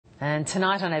And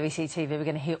tonight on ABC TV, we're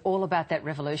going to hear all about that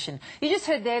revolution. You just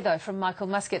heard there, though, from Michael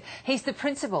Muscat. He's the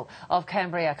principal of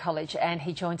Kambrya College, and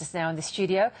he joins us now in the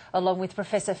studio, along with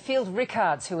Professor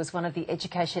Rickards, who was one of the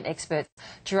education experts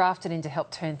drafted in to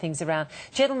help turn things around.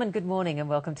 Gentlemen, good morning and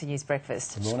welcome to News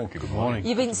Breakfast. Good morning. Good morning.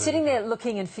 You've been sitting there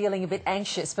looking and feeling a bit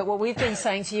anxious, but what we've been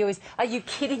saying to you is, are you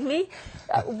kidding me?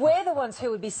 We're the ones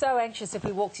who would be so anxious if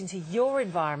we walked into your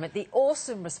environment, the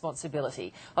awesome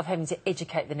responsibility of having to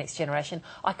educate the next generation.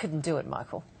 I couldn't do it,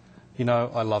 Michael. You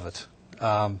know, I love it.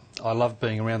 I love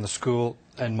being around the school,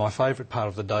 and my favourite part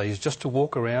of the day is just to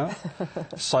walk around,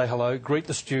 say hello, greet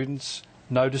the students,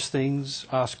 notice things,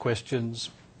 ask questions.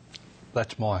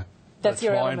 That's my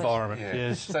environment. Yeah.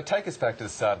 Yes. So take us back to the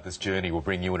start of this journey. We'll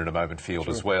bring you in a moment, Field,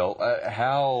 as well.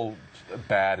 How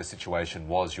bad a situation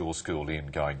was your school in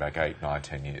going back 8, 9,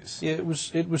 10 years? Yeah, it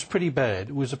was pretty bad.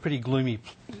 It was a pretty gloomy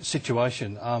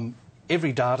situation.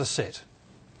 Every data set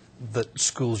that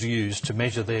schools use to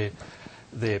measure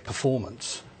their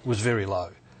performance was very low.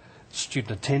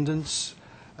 Student attendance,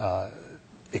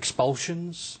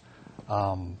 expulsions,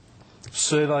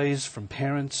 surveys from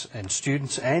parents and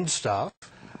students and staff,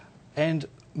 and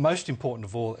most important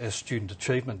of all, our student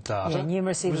achievement data. Yeah,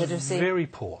 numeracy, was literacy. Very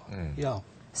poor. Yeah.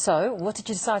 So, what did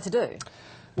you decide to do?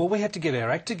 Well, we had to get our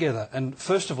act together, and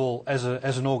first of all, as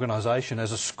an organisation,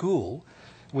 as a school,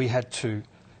 we had to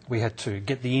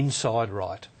get the inside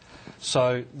right.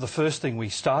 So the first thing we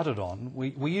started on,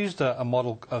 we used a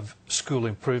model of school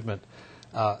improvement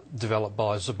developed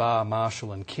by Zabar,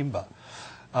 Marshall and Kimber.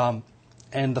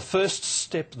 And the first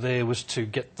step there was to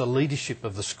get the leadership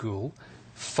of the school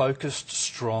focused,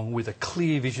 strong, with a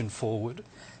clear vision forward.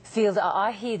 Field,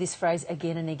 I hear this phrase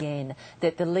again and again,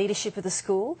 that the leadership of the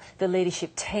school, the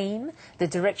leadership team, the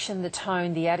direction, the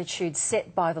tone, the attitude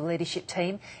set by the leadership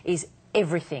team is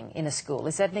everything in a school.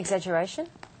 Is that an exaggeration?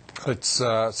 It's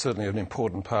certainly an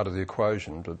important part of the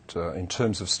equation, but in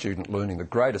terms of student learning, the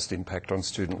greatest impact on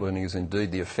student learning is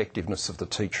indeed the effectiveness of the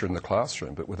teacher in the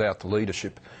classroom. But without the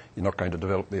leadership, you're not going to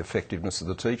develop the effectiveness of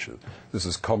the teacher. This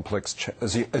is complex.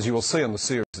 As you will see on the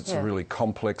series, it's a really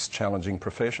complex, challenging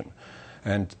profession.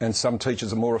 And some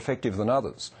teachers are more effective than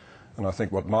others. And I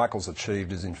think what Michael's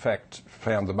achieved is, in fact,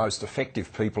 found the most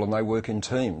effective people, and they work in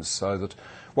teams, so that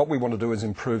what we want to do is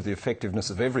improve the effectiveness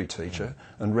of every teacher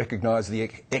and recognise the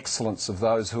excellence of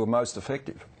those who are most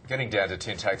effective. Getting down to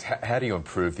 10 takes, how do you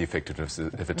improve the effectiveness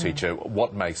of a teacher?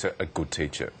 What makes a good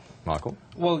teacher, Michael?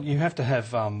 Well, you have to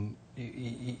have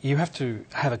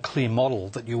a clear model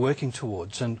that you're working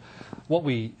towards, and what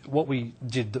we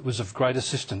did that was of great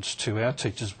assistance to our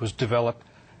teachers was develop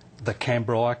the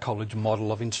Kambrya College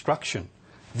model of instruction.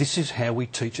 This is how we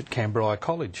teach at Kambrya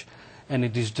College, and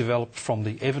it is developed from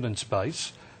the evidence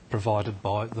base provided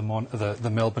by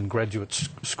the Melbourne Graduate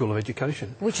School of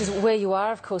Education. Which is where you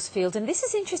are, of course, Field, and this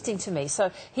is interesting to me. So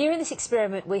here in this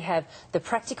experiment we have the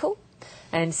practical,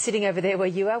 and sitting over there where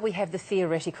you are, we have the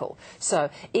theoretical. So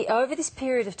over this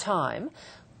period of time,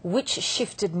 which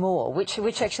shifted more?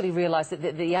 Which actually realised that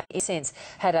the in a sense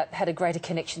had a greater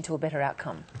connection to a better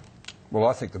outcome? Well,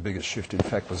 I think the biggest shift, in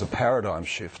fact, was a paradigm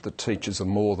shift, that teachers are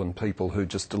more than people who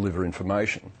just deliver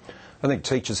information. I think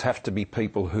teachers have to be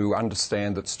people who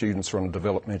understand that students are on a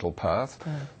developmental path,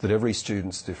 that every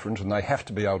student's different, and they have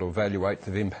to be able to evaluate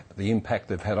the impact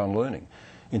they've had on learning.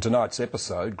 In tonight's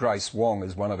episode, Grace Wong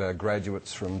is one of our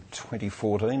graduates from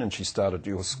 2014, and she started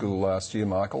your school last year,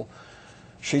 Michael.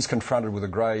 She's confronted with a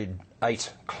grade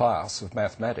 8 class of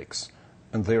mathematics,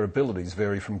 and their abilities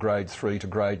vary from grade 3 to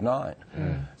grade 9.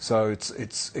 So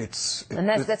and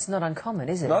that's not uncommon,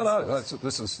 is it? No,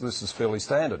 this is fairly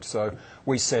standard. So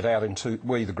we set out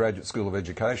the Graduate School of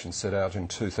Education set out in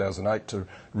 2008 to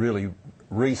really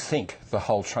rethink the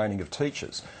whole training of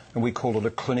teachers, and we call it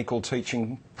a clinical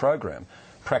teaching program.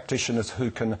 Practitioners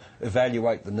who can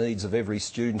evaluate the needs of every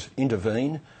student,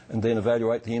 intervene, and then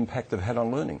evaluate the impact they've had on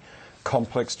learning.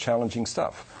 Complex, challenging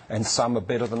stuff, and some are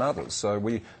better than others. So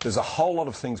there's a whole lot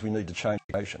of things we need to change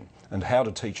in education, and how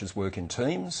do teachers work in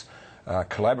teams,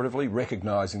 collaboratively,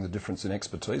 recognising the difference in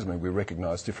expertise. I mean, we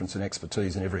recognise difference in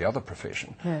expertise in every other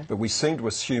profession, but we seem to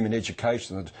assume in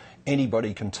education that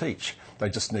anybody can teach. They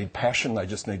just need passion, they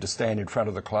just need to stand in front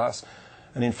of the class.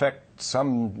 And in fact,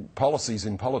 some policies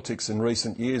in politics in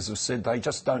recent years have said they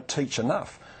just don't teach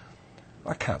enough.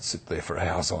 I can't sit there for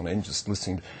hours on end just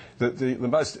listening.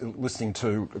 Listening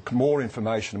to more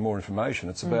information and more information.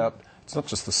 It's not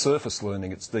just the surface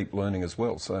learning, it's deep learning as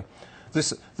well. So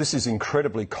this is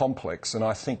incredibly complex, and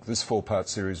I think this 4-part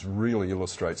series really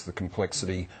illustrates the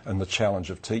complexity and the challenge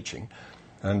of teaching.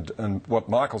 And what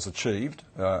Michael's achieved,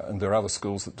 and there are other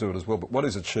schools that do it as well, but what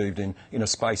he's achieved in a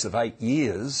space of 8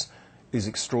 years is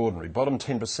extraordinary. Bottom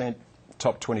 10%,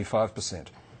 top 25%.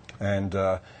 And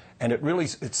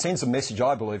it sends a message,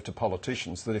 I believe, to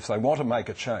politicians that if they want to make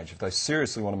a change, if they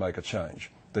seriously want to make a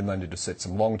change, then they need to set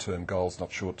some long-term goals,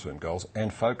 not short-term goals,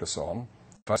 and focus on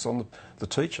the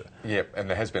teacher. Yep, and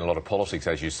there has been a lot of politics,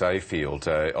 as you say, Field,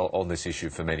 on this issue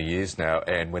for many years now,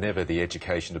 and whenever the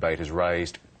education debate is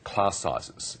raised, class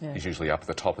sizes is usually up at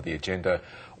the top of the agenda.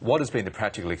 What has been the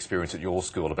practical experience at your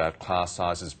school about class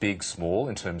sizes, big, small,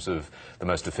 in terms of the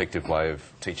most effective way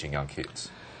of teaching young kids?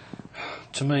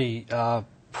 To me,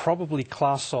 probably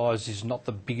class size is not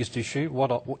the biggest issue.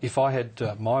 If I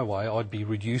had my way, I'd be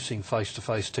reducing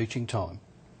face-to-face teaching time.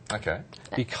 Okay.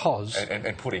 Because...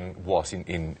 And putting what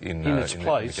in its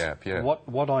place, the gap, yeah.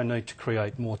 What I need to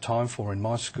create more time for in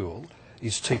my school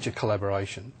is teacher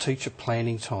collaboration, teacher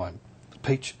planning time,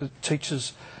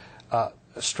 teachers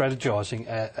strategising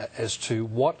as to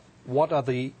what are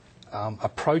the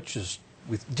approaches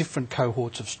with different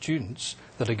cohorts of students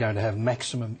that are going to have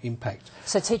maximum impact.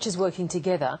 So teachers working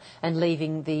together and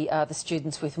leaving the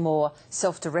students with more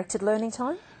self-directed learning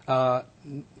time?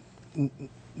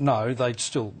 No, they'd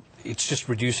still... It's just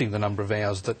reducing the number of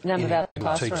hours that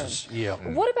teachers... Yeah.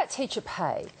 What about teacher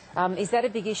pay? Is that a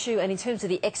big issue? And in terms of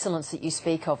the excellence that you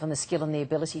speak of and the skill and the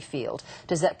ability field,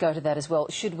 does that go to that as well?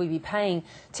 Should we be paying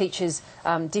teachers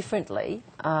differently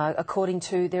according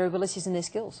to their abilities and their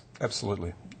skills?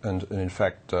 Absolutely. And in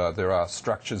fact, there are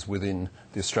structures within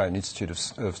the Australian Institute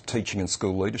of Teaching and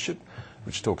School Leadership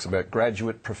which talks about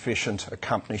graduate, proficient,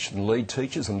 accomplished and lead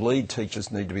teachers, and lead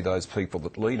teachers need to be those people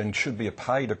that lead and should be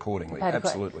paid accordingly.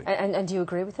 Absolutely. And do you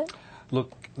agree with that?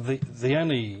 Look, the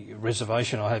only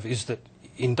reservation I have is that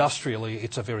industrially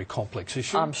it's a very complex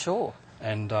issue. I'm sure.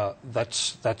 And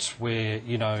that's where,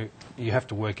 you know, you have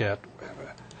to work out,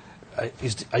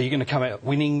 are you going to come out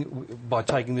winning by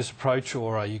taking this approach,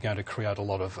 or are you going to create a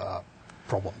lot of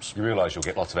problems? You realise you'll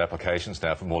get lots of applications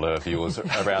now from all our viewers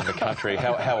around the country.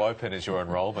 How open is your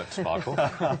enrolment, Michael?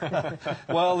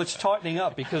 Well, it's tightening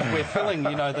up because we're filling,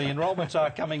 you know, the enrolments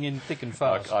are coming in thick and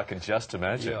fast. I can just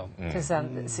imagine. Because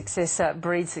success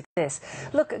breeds success.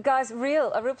 Look, guys, a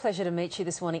real pleasure to meet you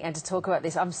this morning and to talk about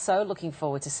this. I'm so looking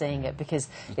forward to seeing it because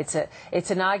it's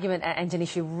an argument and an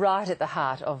issue right at the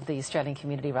heart of the Australian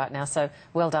community right now. So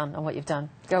well done on what you've done.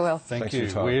 Go well. Thank you.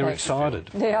 We're excited.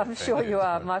 Yeah, I'm sure you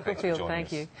are. Michael Field, thank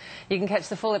you. You can catch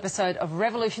the full episode of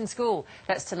Revolution School.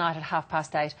 That's tonight at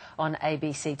 8:30 on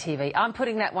ABC TV. I'm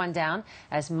putting that one down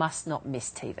as must not miss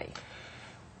TV.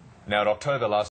 Now, in October last